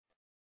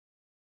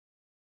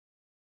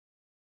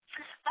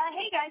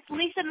Hey guys,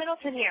 Lisa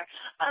Middleton here.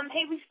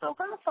 Hey, we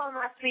spoke on the phone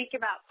last week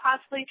about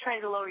possibly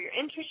trying to lower your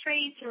interest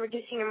rates and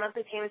reducing your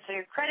monthly payments on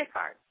your credit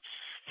card.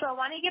 So I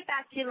want to get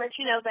back to you and let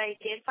you know that I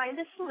did find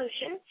a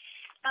solution.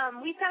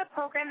 We've got a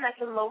program that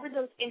can lower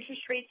those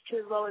interest rates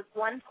to as low as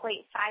 1.5%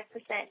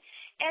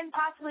 and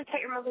possibly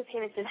cut your monthly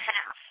payments in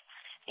half.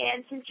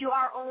 And since you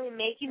are only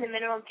making the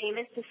minimum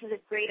payments, this is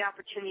a great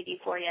opportunity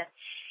for you.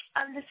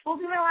 This will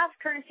be my last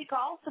courtesy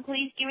call, so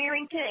please give me a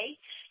ring today.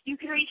 You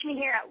can reach me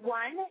here at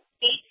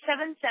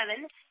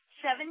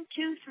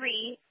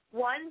 1-877-723-1426.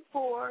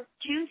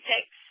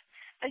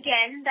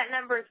 Again, that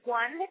number is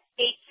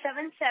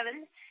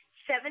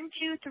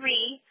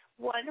 1-877-723-1426.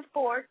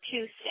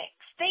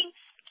 Thanks.